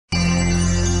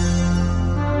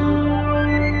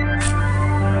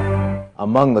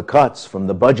Among the cuts from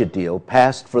the budget deal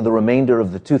passed for the remainder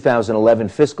of the 2011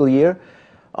 fiscal year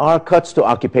are cuts to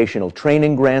occupational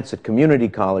training grants at community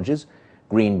colleges,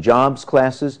 green jobs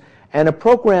classes, and a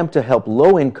program to help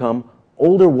low-income,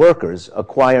 older workers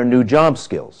acquire new job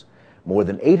skills. More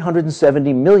than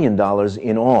 $870 million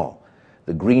in all.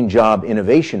 The Green Job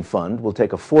Innovation Fund will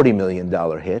take a $40 million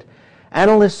hit.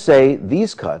 Analysts say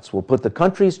these cuts will put the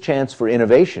country's chance for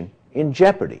innovation in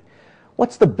jeopardy.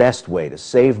 What's the best way to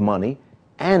save money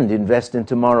and invest in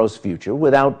tomorrow's future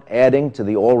without adding to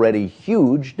the already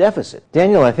huge deficit?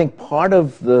 Daniel, I think part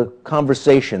of the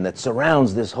conversation that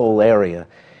surrounds this whole area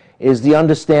is the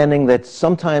understanding that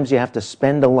sometimes you have to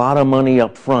spend a lot of money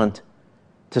up front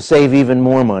to save even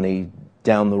more money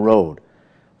down the road.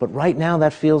 But right now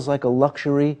that feels like a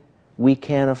luxury we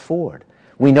can't afford.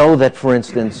 We know that, for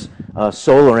instance,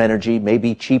 solar energy may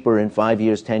be cheaper in 5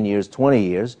 years, 10 years, 20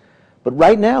 years, but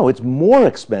right now it's more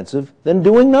expensive than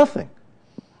doing nothing.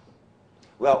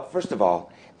 Well, first of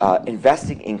all,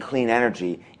 investing in clean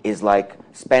energy is like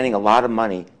spending a lot of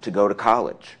money to go to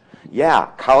college. Yeah,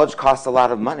 college costs a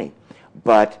lot of money,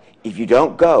 but if you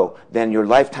don't go, then your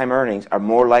lifetime earnings are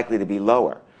more likely to be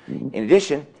lower. In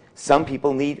addition, some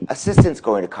people need assistance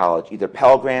going to college, either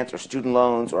Pell Grants or student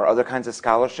loans or other kinds of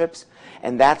scholarships,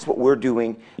 and that's what we're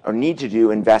doing or need to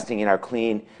do, investing in our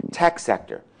clean tech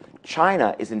sector.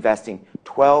 China is investing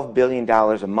 $12 billion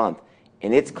a month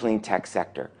in its clean tech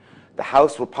sector. The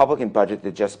House Republican budget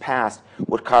that just passed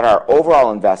would cut our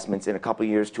overall investments in a couple of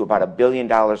years to about $1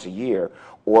 billion a year,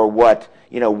 or what,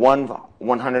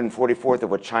 144th of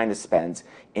what China spends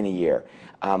in a year.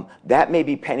 That may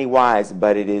be penny wise,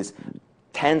 but it is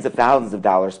tens of thousands of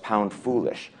dollars pound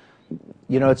foolish.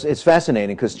 It's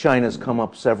fascinating because China's come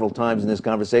up several times in this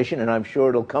conversation, and I'm sure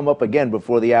it'll come up again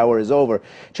before the hour is over.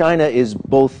 China is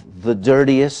both the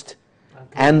dirtiest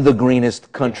and the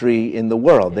greenest country in the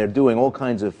world. They're doing all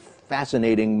kinds of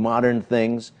fascinating modern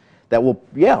things that will,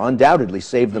 undoubtedly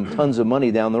save them tons of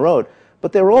money down the road.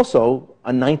 But they're also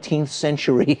a 19th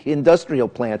century industrial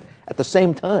plant at the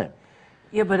same time.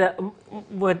 Yeah, but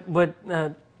what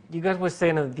you guys were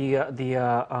saying of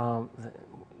the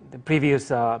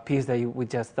previous piece that we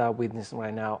just witnessed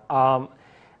right now.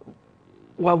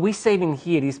 What we're saving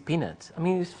here is peanuts. I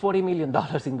mean, it's $40 million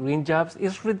in green jobs.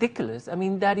 It's ridiculous. I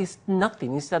mean, that is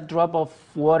nothing. It's a drop of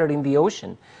water in the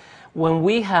ocean. When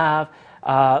we have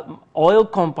oil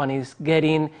companies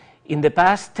getting, in the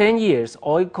past 10 years,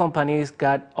 oil companies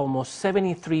got almost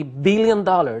 $73 billion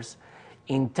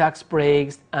in tax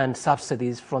breaks and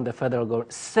subsidies from the federal government.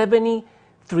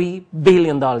 $73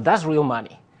 billion. That's real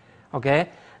money. Okay?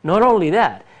 Not only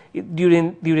that,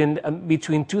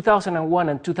 between 2001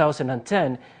 and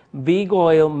 2010, big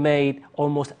oil made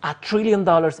almost $1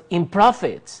 trillion in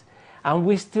profits, and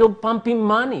we're still pumping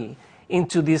money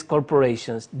into these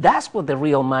corporations. That's what the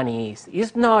real money is.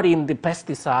 It's not in the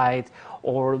pesticides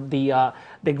or the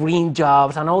green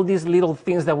jobs and all these little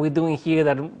things that we're doing here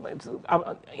that,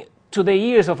 to the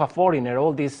ears of a foreigner,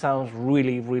 all this sounds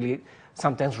really, really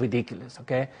sometimes ridiculous,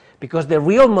 okay? Because the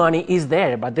real money is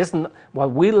there, but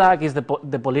what we lack is the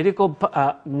political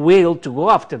will to go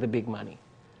after the big money.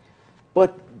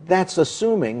 But that's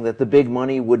assuming that the big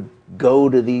money would go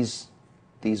to these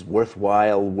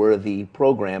worthwhile, worthy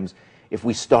programs if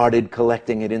we started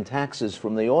collecting it in taxes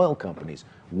from the oil companies.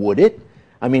 Would it?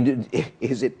 I mean,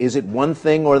 is it one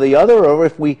thing or the other? Or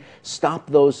if we stop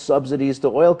those subsidies to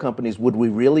oil companies, would we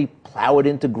really plow it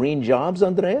into green jobs,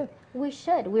 Andrea? We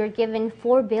should. We're given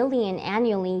 $4 billion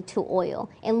annually to oil.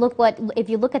 And if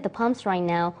you look at the pumps right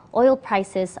now, oil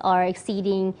prices are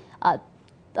exceeding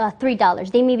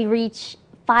 $3. They maybe reach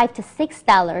 $5 to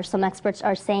 $6, some experts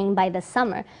are saying, by the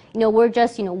summer. We're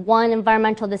just, one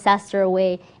environmental disaster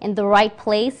away in the right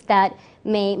place that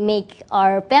may make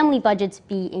our family budgets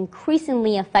be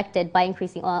increasingly affected by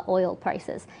increasing oil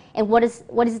prices. And what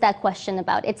is that question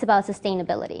about? It's about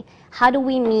sustainability. How do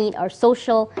we meet our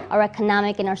social, our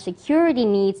economic, and our security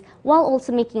needs while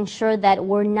also making sure that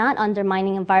we're not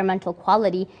undermining environmental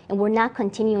quality and we're not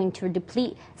continuing to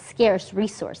deplete scarce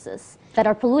resources that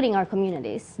are polluting our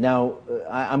communities? Now,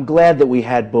 I'm glad that we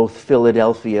had both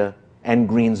Philadelphia and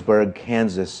Greensburg,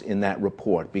 Kansas in that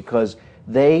report, because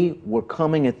they were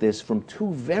coming at this from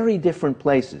two very different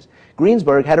places.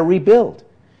 Greensburg had to rebuild.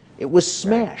 It was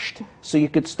smashed. So you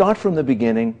could start from the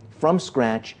beginning, from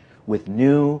scratch, with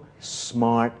new,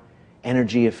 smart,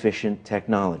 energy-efficient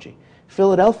technology.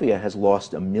 Philadelphia has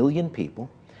lost 1 million people,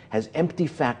 has empty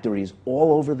factories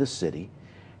all over the city,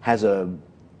 has an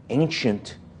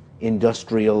ancient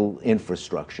industrial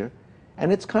infrastructure,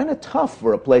 and it's kind of tough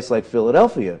for a place like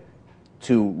Philadelphia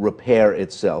to repair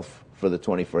itself for the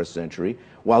 21st century,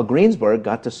 while Greensburg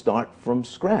got to start from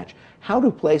scratch. How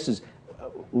do places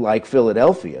like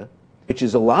Philadelphia, which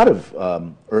is a lot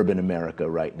of urban America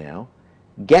right now,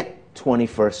 get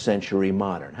 21st century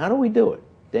modern? How do we do it?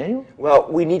 Daniel? Well,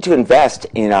 we need to invest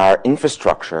in our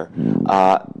infrastructure,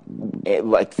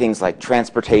 like things like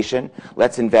transportation.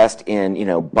 Let's invest in,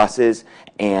 buses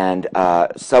and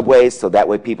subways, so that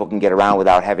way people can get around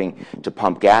without having to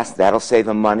pump gas. That'll save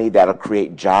them money. That'll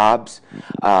create jobs.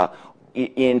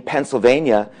 In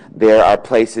Pennsylvania, there are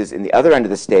places in the other end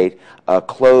of the state,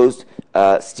 closed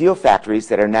steel factories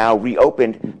that are now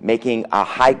reopened, making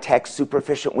high-tech, super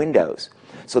efficient windows.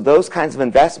 So those kinds of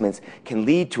investments can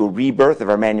lead to a rebirth of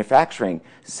our manufacturing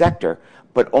sector,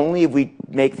 but only if we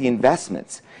make the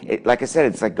investments. Like I said,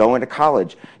 it's like going to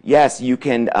college. Yes, you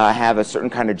can have a certain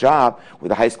kind of job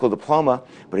with a high school diploma,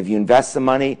 but if you invest some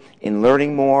money in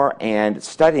learning more and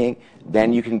studying,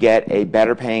 then you can get a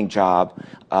better paying job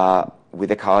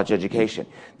with a college education.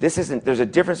 There's a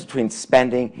difference between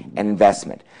spending and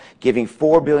investment. Giving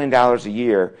 $4 billion a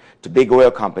year to big oil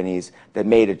companies that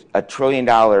made $1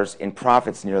 trillion in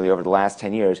profits nearly over the last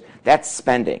 10 years, that's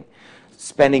spending.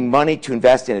 Spending money to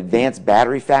invest in advanced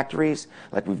battery factories,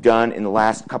 like we've done in the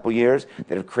last couple years,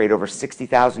 that have created over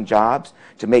 60,000 jobs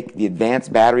to make the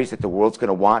advanced batteries that the world's going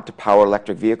to want to power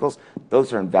electric vehicles,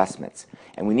 those are investments.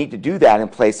 And we need to do that in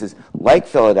places like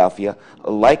Philadelphia,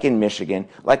 like in Michigan,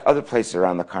 like other places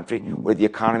around the country where the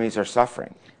economies are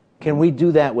suffering. Can we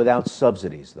do that without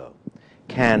subsidies, though?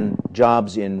 Can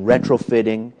jobs in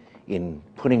retrofitting, in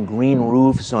putting green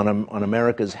roofs on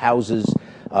America's houses,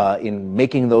 in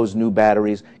making those new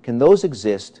batteries, can those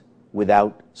exist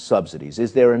without subsidies?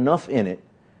 Is there enough in it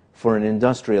for an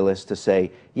industrialist to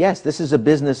say, yes, this is a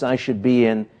business I should be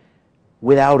in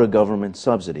without a government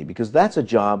subsidy? Because that's a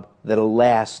job that'll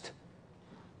last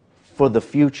for the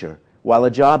future, while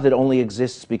a job that only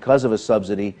exists because of a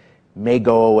subsidy may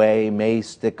go away, may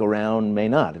stick around, may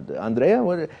not. Andrea,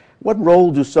 what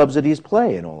role do subsidies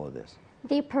play in all of this?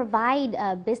 They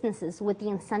provide businesses with the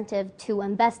incentive to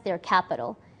invest their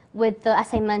capital. With the,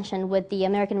 as I mentioned, with the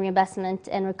American Reinvestment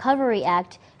and Recovery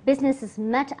Act, businesses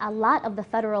met a lot of the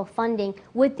federal funding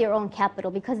with their own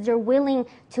capital because they're willing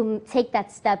to take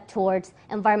that step towards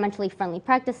environmentally friendly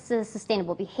practices,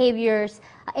 sustainable behaviors,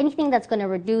 anything that's going to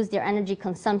reduce their energy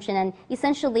consumption and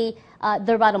essentially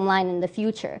their bottom line in the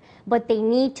future. But they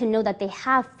need to know that they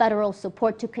have federal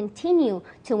support to continue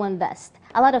to invest.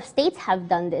 A lot of states have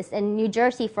done this. In New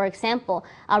Jersey, for example,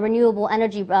 renewable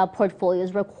energy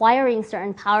portfolios requiring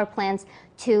certain power plants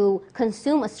to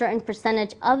consume a certain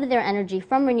percentage of their energy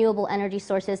from renewable energy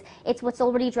sources. It's what's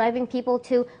already driving people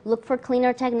to look for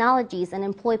cleaner technologies and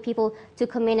employ people to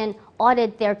come in and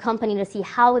audit their company to see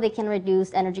how they can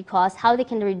reduce energy costs, how they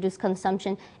can reduce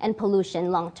consumption and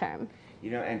pollution long term.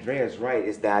 Andrea's right,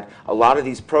 is that a lot of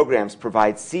these programs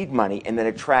provide seed money and then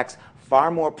attracts far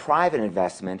more private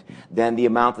investment than the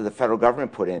amount that the federal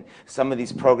government put in. Some of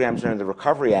these programs under the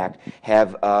Recovery Act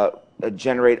have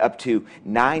generate up to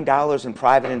 $9 in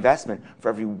private investment for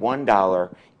every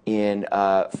 $1 in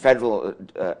federal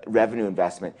revenue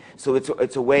investment. So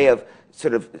it's a way of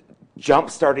sort of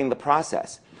jump-starting the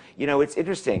process. It's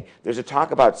interesting. There's a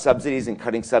talk about subsidies and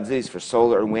cutting subsidies for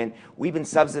solar and wind. We've been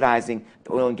subsidizing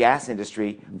the oil and gas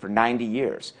industry for 90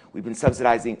 years. We've been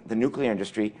subsidizing the nuclear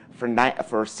industry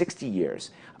for 60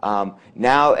 years.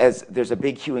 Now, as there's a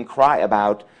big hue and cry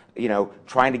about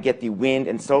trying to get the wind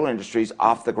and solar industries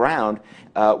off the ground,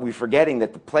 we're forgetting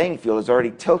that the playing field is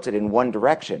already tilted in one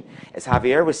direction. As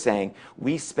Javier was saying,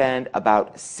 we spend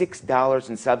about $6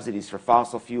 in subsidies for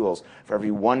fossil fuels for every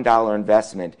 $1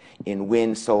 investment in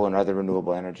wind, solar, and other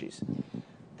renewable energies.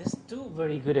 There's two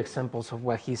very good examples of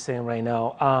what he's saying right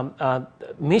now.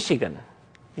 Michigan.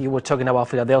 You were talking about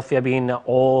Philadelphia being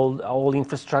all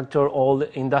infrastructure, all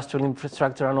industrial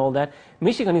infrastructure and all that.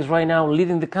 Michigan is right now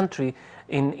leading the country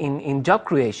in job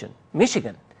creation,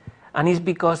 Michigan. And it's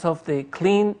because of the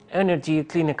clean energy,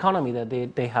 clean economy that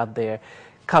they have there.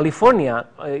 California,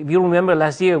 if you remember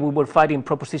last year, we were fighting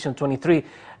Proposition 23,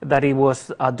 that it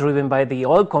was driven by the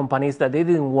oil companies, that they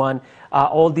didn't want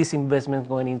all these investments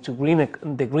going into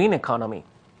the green economy.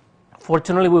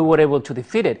 Fortunately, we were able to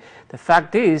defeat it. The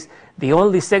fact is, the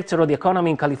only sector of the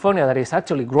economy in California that is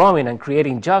actually growing and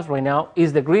creating jobs right now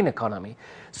is the green economy.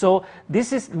 So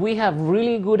we have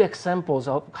really good examples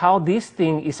of how this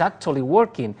thing is actually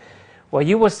working. What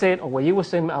you were saying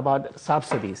about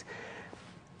subsidies,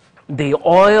 the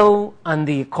oil and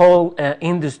the coal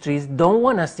industries don't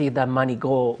want to see that money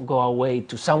go away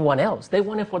to someone else. They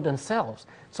want it for themselves.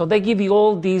 So they give you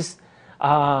all these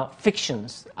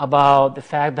fictions about the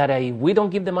fact that if we don't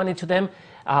give the money to them,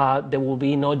 there will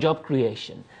be no job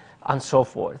creation. and so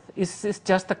forth. It's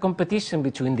just a competition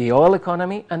between the oil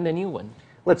economy and the new one.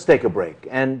 Let's take a break.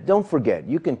 And don't forget,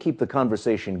 you can keep the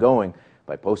conversation going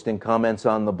by posting comments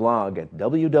on the blog at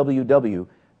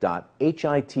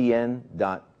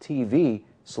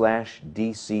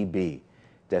www.hitn.tv/DCB.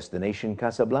 Destination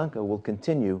Casablanca will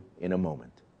continue in a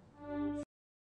moment.